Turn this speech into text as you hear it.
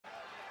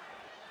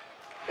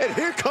And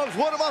here comes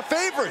one of my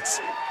favorites.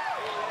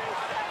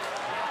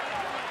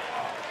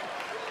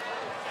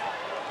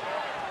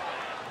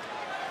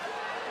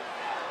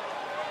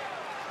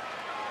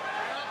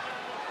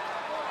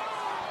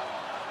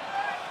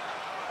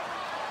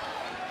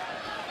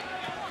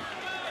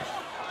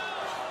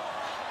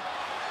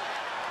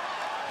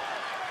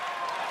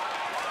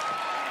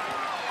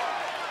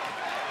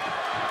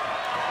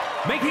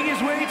 Making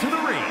his way to the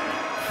ring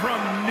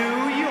from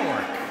New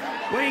York,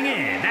 weighing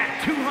in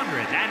at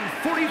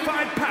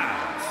 245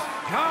 pounds,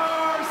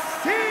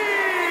 Garcello!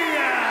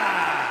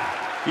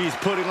 He's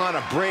putting on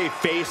a brave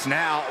face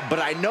now, but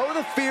I know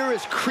the fear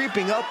is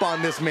creeping up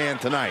on this man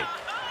tonight.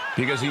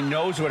 Because he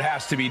knows what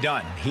has to be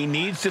done. He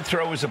needs to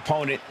throw his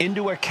opponent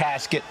into a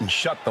casket and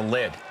shut the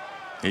lid.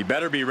 He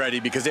better be ready,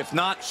 because if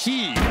not,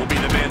 he will be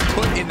the man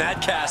put in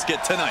that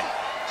casket tonight.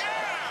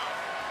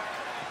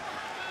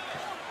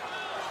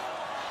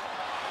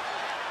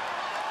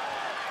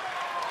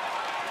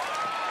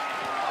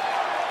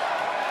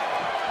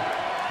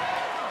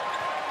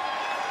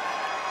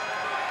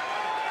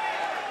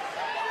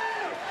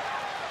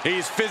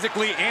 He's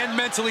physically and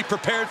mentally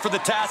prepared for the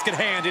task at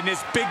hand in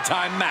his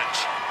big-time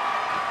match.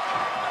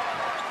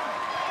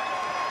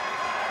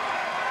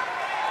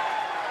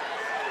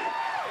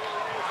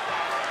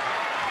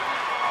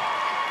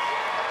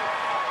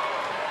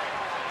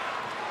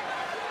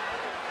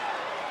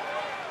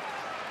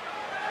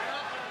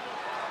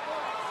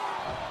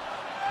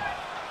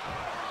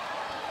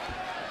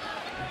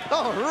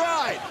 All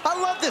right, I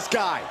love this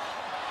guy.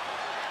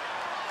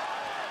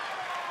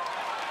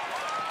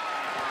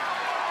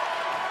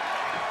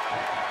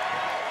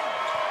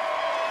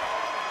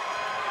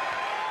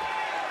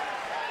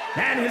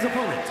 And his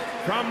opponent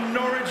from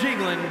Norwich,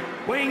 England,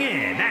 weighing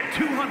in at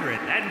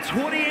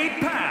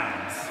 228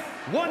 pounds,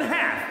 one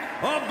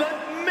half of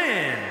the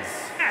Men's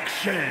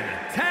Action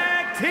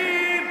Tag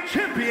Team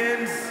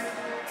Champions,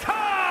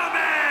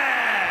 Thomas!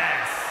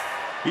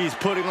 He's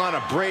putting on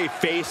a brave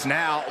face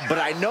now, but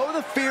I know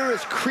the fear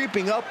is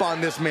creeping up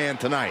on this man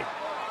tonight.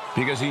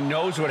 Because he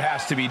knows what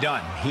has to be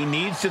done. He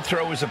needs to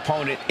throw his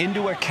opponent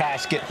into a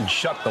casket and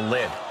shut the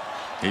lid.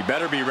 He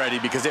better be ready,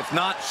 because if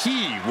not,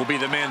 he will be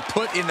the man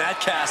put in that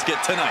casket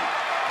tonight.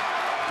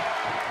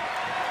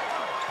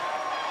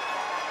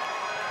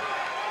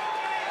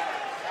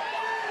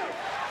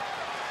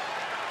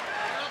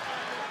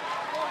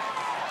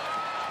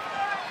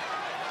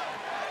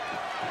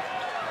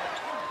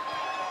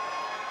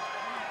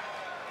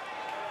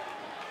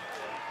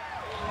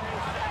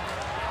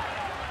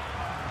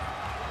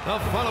 The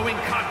following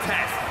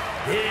contest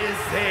is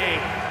a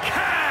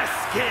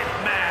casket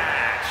match.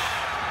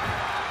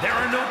 There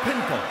are no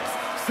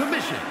pinfalls,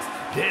 submissions,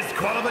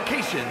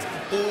 disqualifications,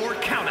 or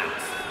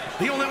countouts.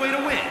 The only way to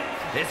win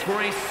is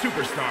for a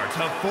superstar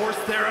to force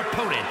their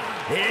opponent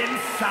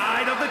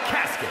inside of the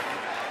casket.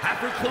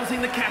 After closing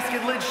the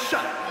casket lid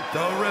shut,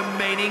 the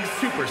remaining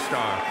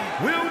superstar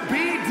will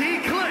be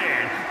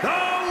declared the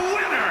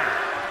winner.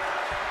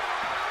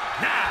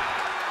 Now,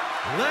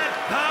 let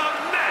the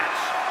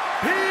match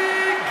begin!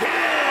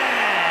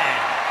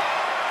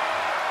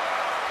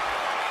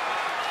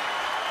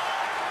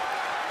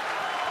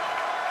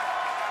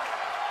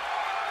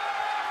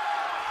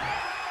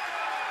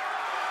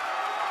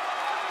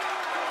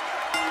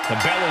 The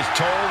bell is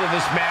tolled and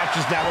this match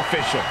is now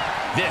official.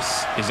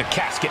 This is a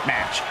casket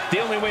match. The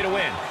only way to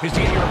win is to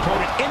get your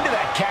opponent into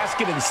that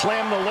casket and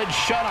slam the lid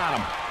shut on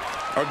him.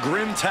 A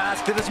grim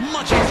task that is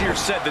much easier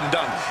said than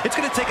done. It's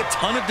going to take a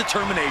ton of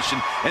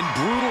determination and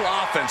brutal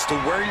offense to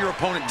wear your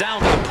opponent down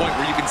to the point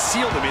where you can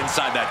seal them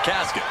inside that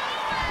casket.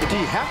 Do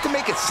you have to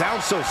make it sound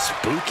so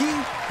spooky?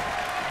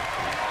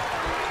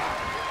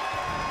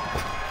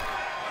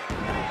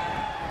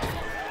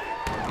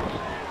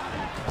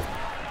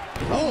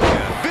 Oh,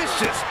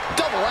 vicious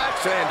double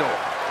axe handle.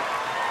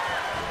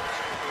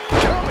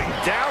 Coming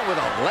down with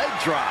a leg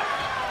drop.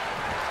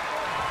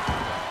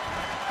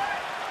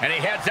 And he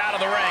heads out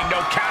of the ring.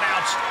 No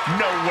countouts,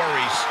 no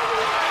worries.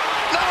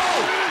 No!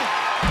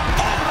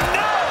 Oh,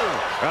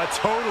 no! A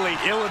totally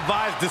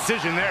ill-advised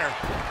decision there.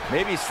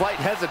 Maybe slight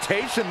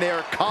hesitation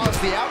there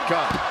caused the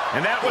outcome.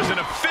 And that was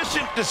an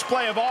efficient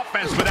display of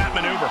offense with that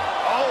maneuver.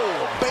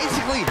 Oh,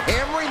 basically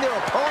hammering their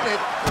opponent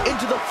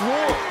into the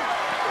floor.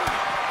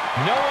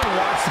 No one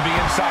wants to be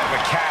inside of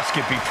a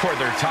casket before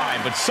their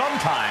time, but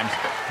sometimes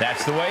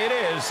that's the way it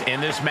is in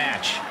this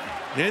match.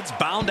 It's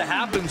bound to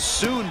happen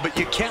soon, but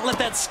you can't let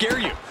that scare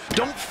you.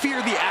 Don't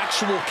fear the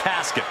actual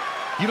casket.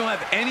 You don't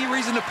have any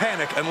reason to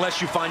panic unless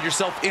you find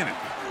yourself in it.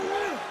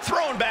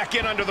 Thrown back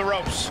in under the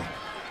ropes.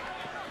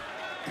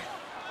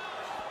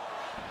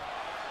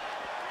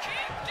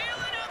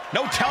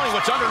 No telling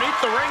what's underneath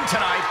the ring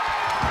tonight.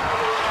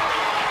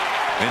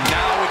 And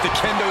now with the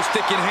kendo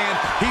stick in hand,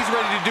 he's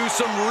ready to do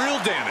some real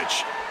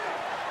damage.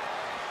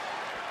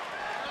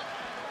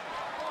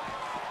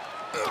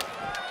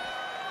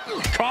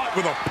 Caught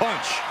with a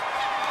punch.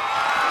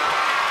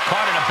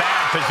 Caught in a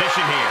bad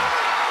position here.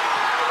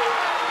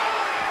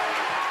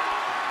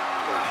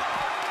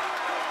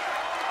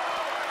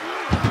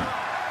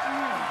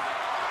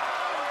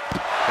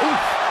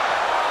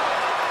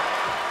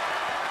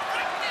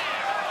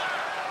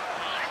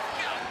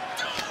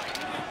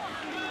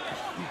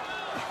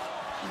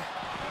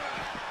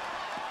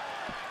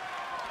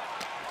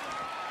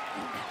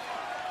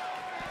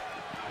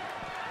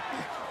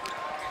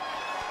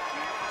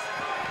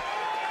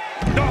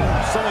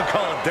 Someone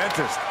call a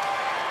dentist.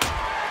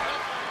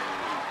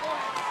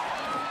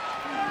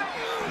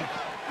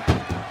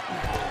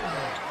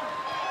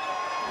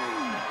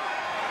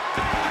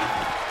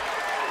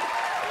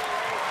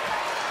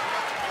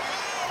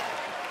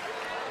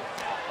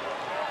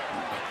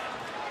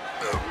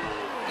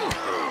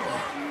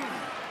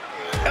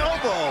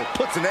 Elbow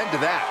puts an end to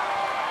that.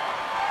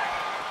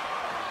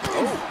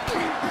 Oh.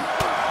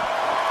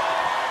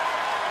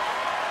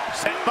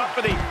 Set him up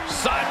for the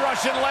side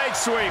Russian leg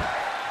sweep.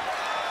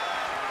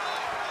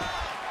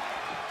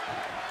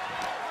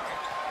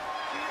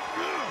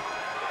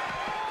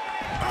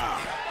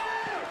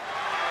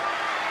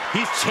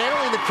 He's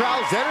channeling the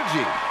crowd's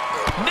energy.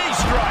 Knee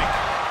strike.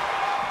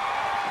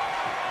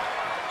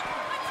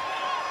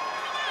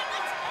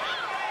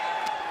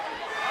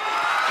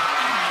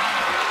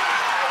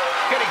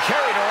 Getting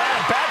carried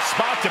around. Bad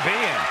spot to be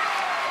in.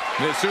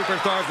 The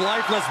superstar's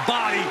lifeless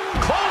body.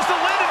 Close the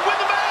lid and win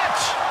the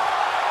match.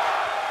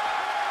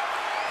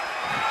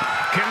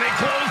 Can they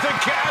close the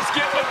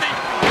casket with the...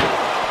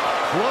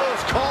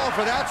 Close call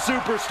for that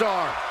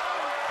superstar.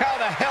 How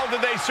the hell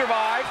did they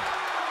survive?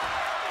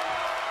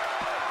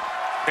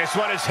 This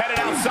one is headed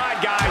outside,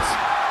 guys.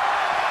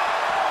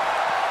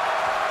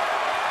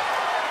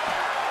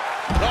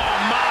 Oh,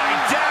 my.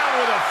 Down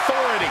with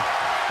authority.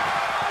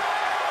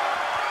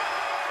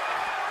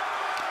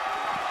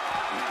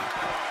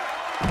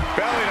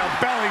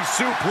 Belly-to-belly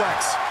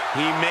suplex.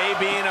 He may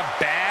be in a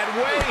bad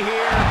way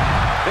here.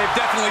 They've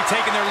definitely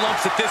taken their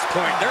lumps at this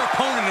point. Their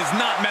opponent is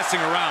not messing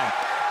around.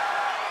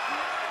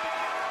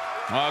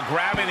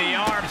 Grabbing the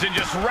arms and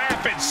just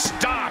rapid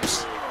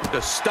stops.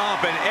 Just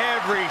stomping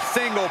every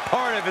single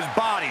part of his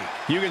body.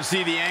 You can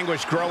see the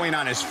anguish growing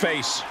on his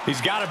face.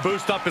 He's got to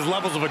boost up his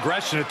levels of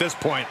aggression at this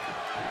point.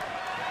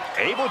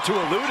 Able to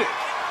elude it.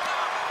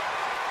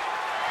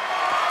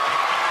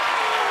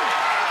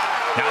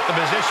 Not the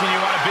position you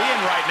want to be in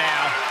right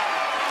now.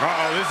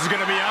 Uh-oh, this is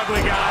going to be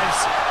ugly,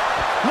 guys.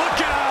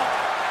 Look out!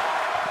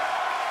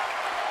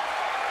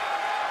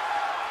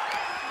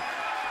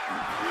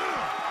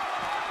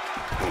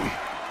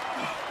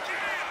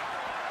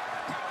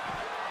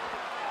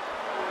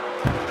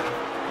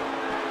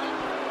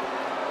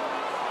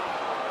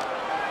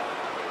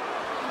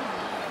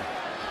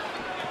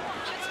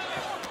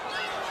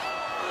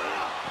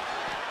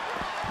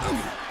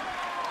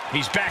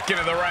 He's back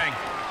into the ring.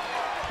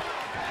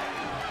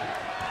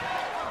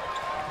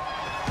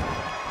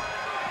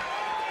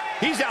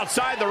 He's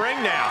outside the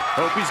ring now.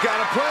 Hope he's got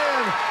a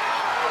plan.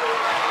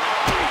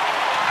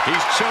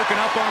 He's choking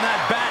up on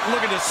that bat,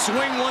 looking to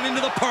swing one into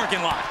the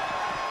parking lot.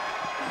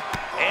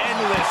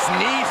 Endless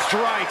knee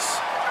strikes.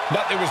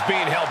 Nothing was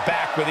being held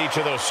back with each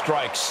of those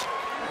strikes.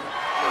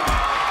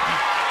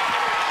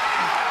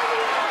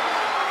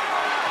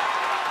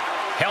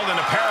 Held in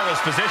a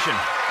perilous position.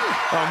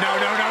 Oh, no,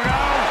 no, no, no!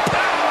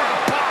 Power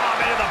bomb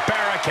into the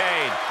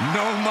barricade.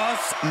 No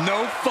muss,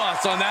 no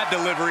fuss on that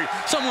delivery.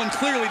 Someone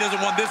clearly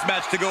doesn't want this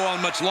match to go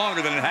on much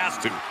longer than it has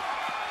to.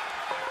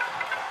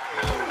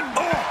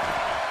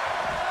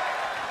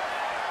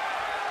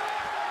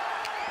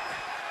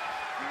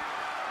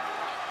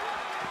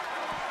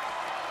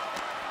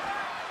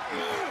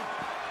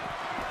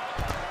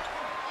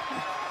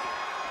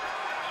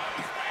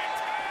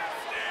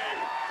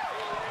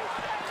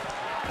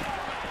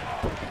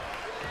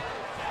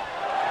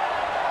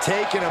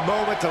 Taking a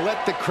moment to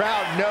let the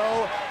crowd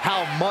know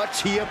how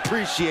much he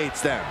appreciates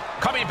them.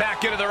 Coming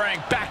back into the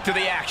ring, back to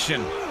the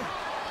action.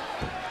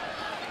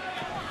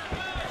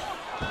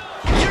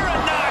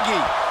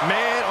 Uranagi!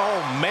 Man, oh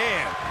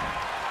man.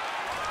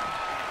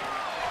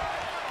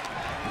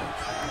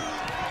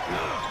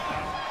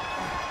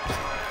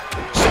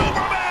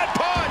 Superman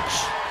punch!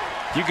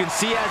 You can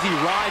see as he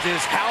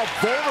rises how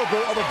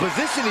vulnerable of a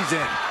position he's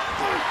in.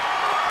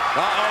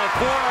 Uh-oh,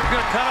 forearm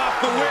gonna cut off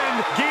the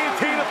wind.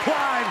 Guillotine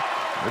applied.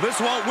 Well,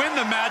 this won't win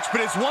the match, but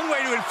it's one way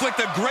to inflict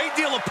a great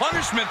deal of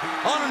punishment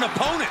on an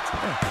opponent.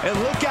 And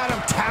look at him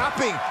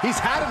tapping. He's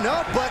had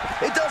enough, but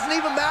it doesn't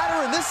even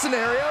matter in this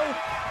scenario.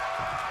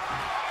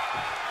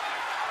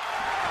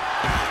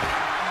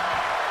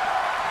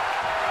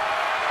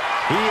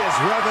 He is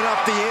revving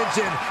up the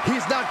engine.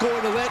 He's not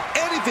going to let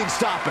anything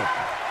stop him.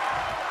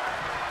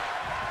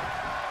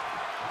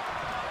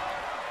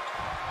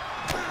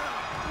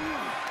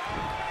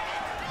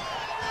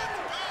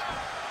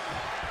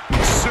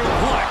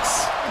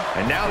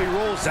 And now he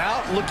rolls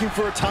out looking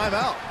for a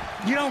timeout.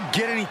 You don't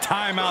get any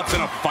timeouts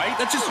in a fight.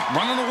 That's just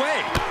running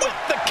away. With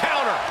the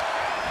counter.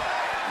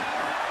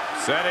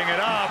 Setting it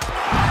up.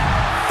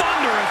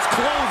 Thunderous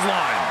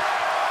clothesline.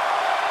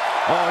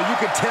 Oh, you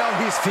can tell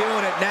he's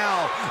feeling it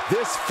now.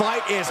 This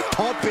fight is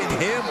pumping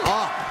him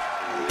up.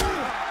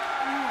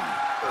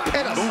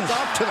 And a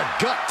stomp to the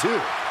gut,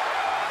 too.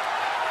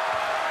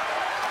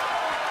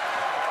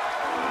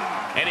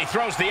 And he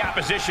throws the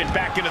opposition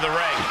back into the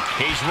ring.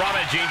 He's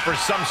rummaging for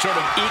some sort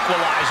of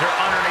equalizer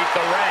underneath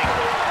the ring.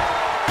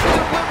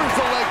 Delivers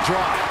the leg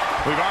drop.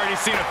 We've already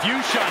seen a few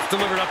shots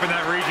delivered up in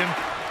that region.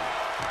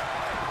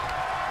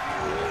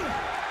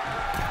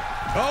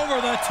 Over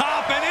the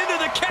top and into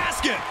the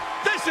casket.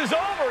 This This is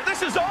over.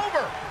 This is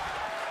over.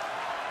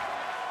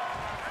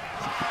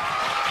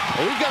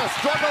 Well, we've got a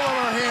struggle on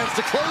our hands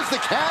to close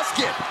the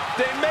casket.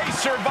 They may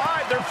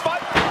survive. They're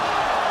fighting.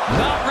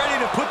 Not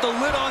ready to put the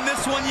lid on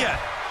this one yet.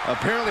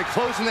 Apparently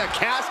closing that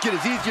casket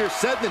is easier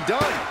said than done.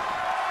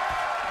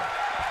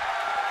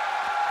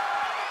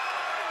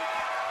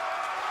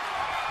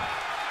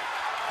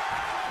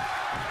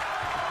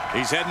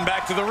 He's heading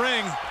back to the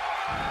ring.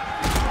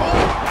 Oh,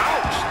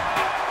 ouch!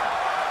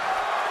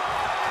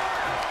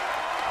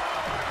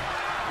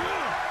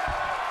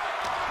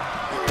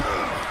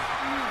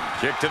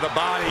 Kick to the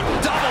body.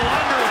 Double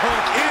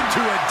underhook into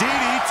a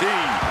DDT.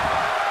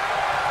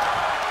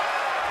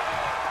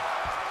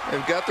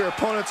 They've got their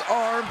opponent's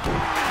arm,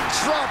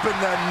 dropping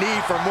the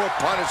knee for more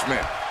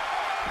punishment.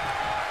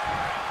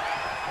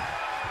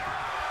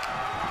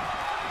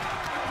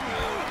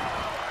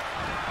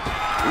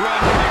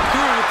 Running it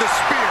through with the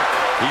spear.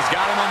 He's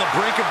got him on the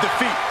brink of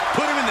defeat.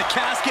 Put him in the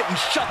casket and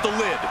shut the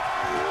lid.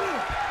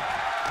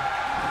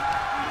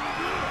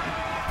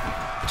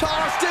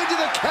 Tossed into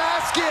the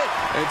casket.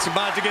 It's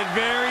about to get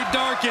very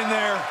dark in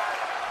there.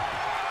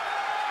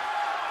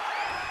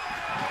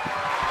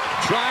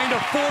 Trying to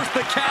force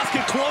the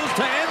casket closed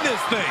to end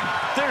this thing.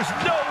 There's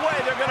no way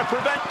they're going to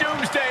prevent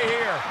Doomsday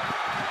here.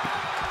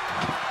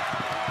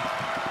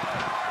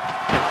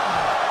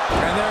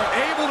 And they're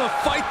able to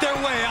fight their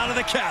way out of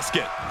the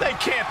casket. They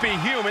can't be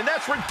human.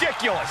 That's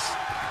ridiculous.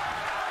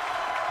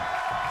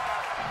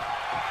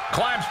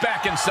 Climbs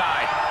back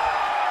inside.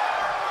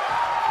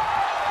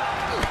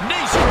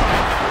 Knee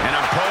strike. An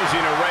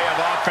imposing array of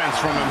offense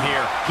from him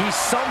here. He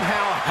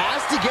somehow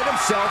has to get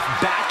himself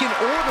back in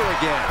order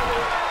again.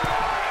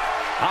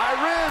 High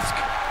risk.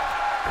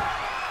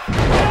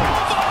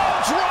 Elbow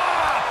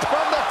drop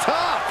from the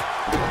top.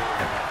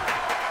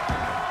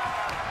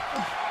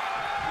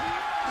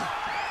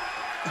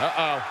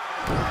 Uh-oh.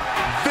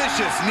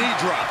 Vicious knee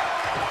drop.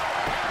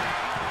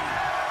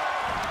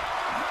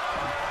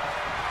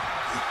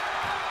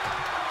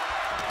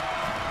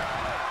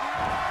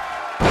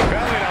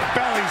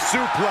 Belly-to-belly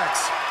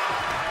suplex.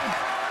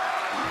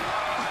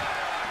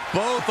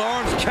 Both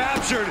arms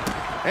captured,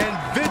 and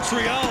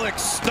vitriolic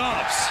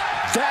stomps.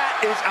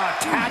 That is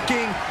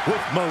attacking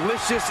with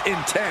malicious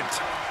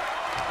intent.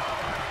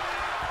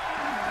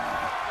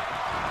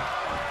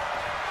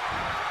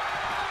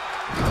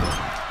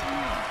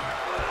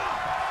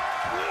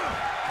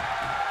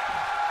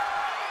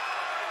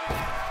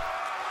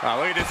 Oh,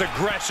 look at this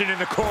aggression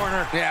in the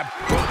corner. Yeah,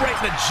 right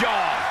in the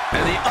jaw.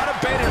 And the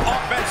unabated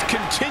offense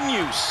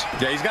continues.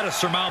 Yeah, he's got to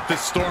surmount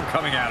this storm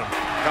coming at him.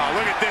 Oh,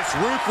 look at this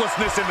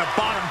ruthlessness in the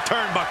bottom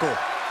turnbuckle.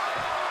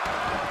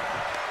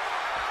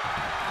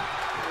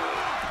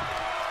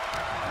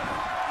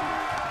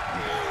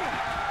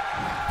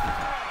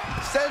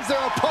 Sends their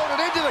opponent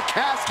into the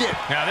casket.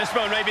 Now this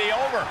one may be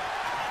over.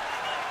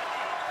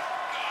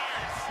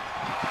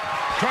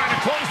 Trying to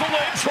close the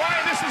lid.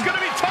 This is going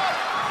to be tough.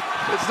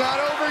 It's not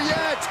over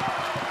yet.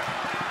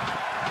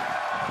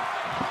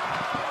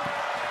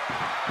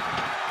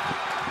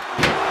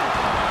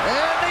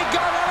 And they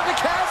got out of the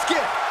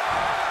casket.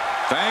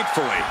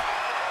 Thankfully.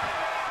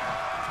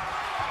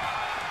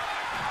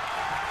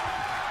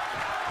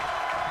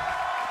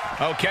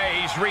 Okay,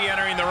 he's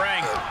re-entering the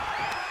ring.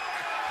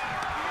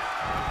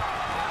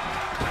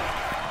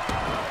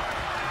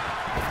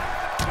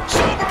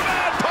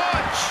 Superman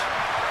punch!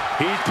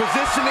 He's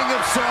positioning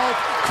himself,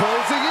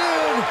 closing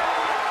in.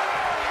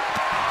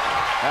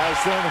 Has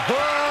them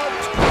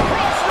hooked.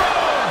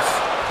 Crossroads!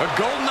 A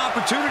golden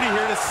opportunity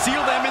here to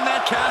seal them in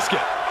that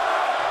casket.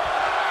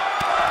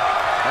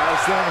 Has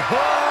them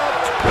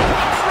hooked.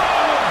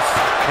 Crossroads!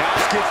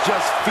 Casket's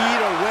just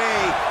feet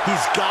away.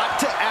 He's got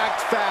to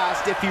act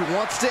fast if he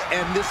wants to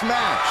end this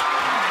match.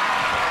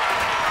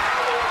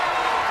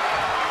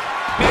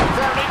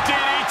 Inverted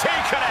DDT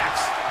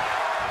connects.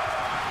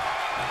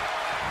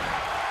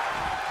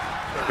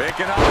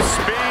 Picking up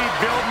speed,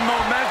 building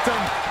momentum.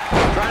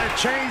 Trying to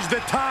change the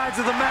tides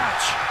of the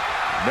match.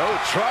 No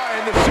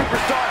trying. The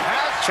superstar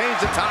has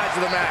changed the tides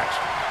of the match.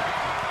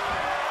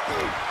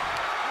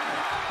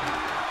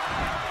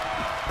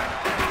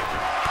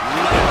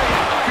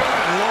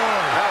 Good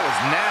Lord. That was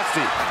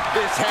nasty.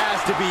 This has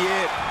to be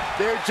it.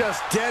 They're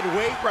just dead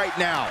weight right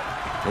now.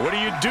 What do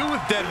you do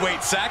with dead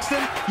weight,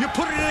 Saxton? You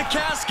put it in a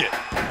casket.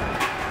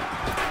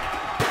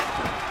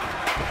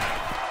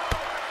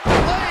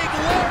 Leg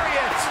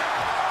lariat.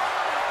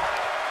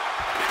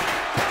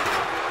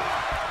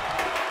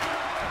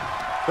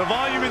 The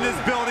volume in this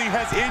building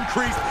has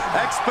increased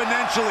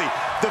exponentially.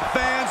 The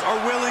fans are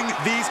willing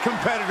these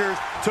competitors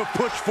to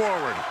push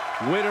forward.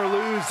 Win or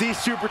lose, these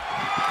super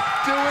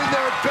doing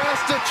their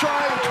best to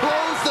try and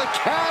close the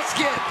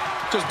casket.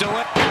 Just do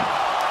it.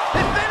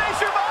 They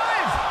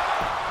survived.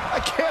 I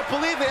can't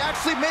believe they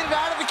actually made it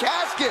out of the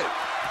casket.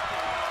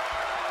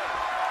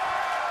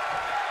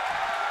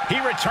 He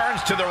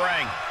returns to the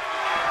ring.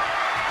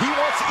 He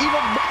wants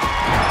even more.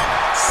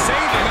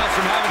 Saving us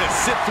from having to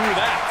sit through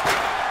that.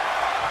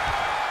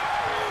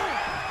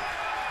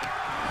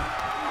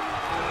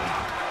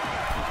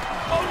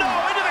 Oh no,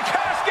 into the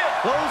casket!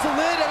 Close the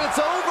lid and it's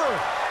over.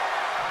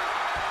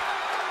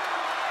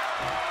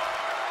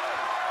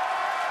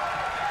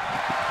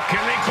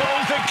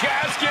 close the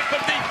casket,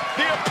 but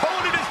the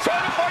opponent is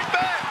trying to fight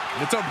back.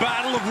 It's a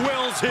battle of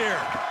wills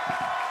here.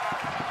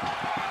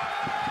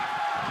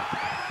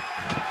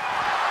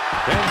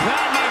 And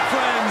that, my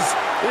friends,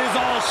 is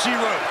all she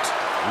wrote.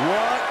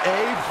 What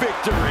a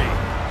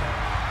victory.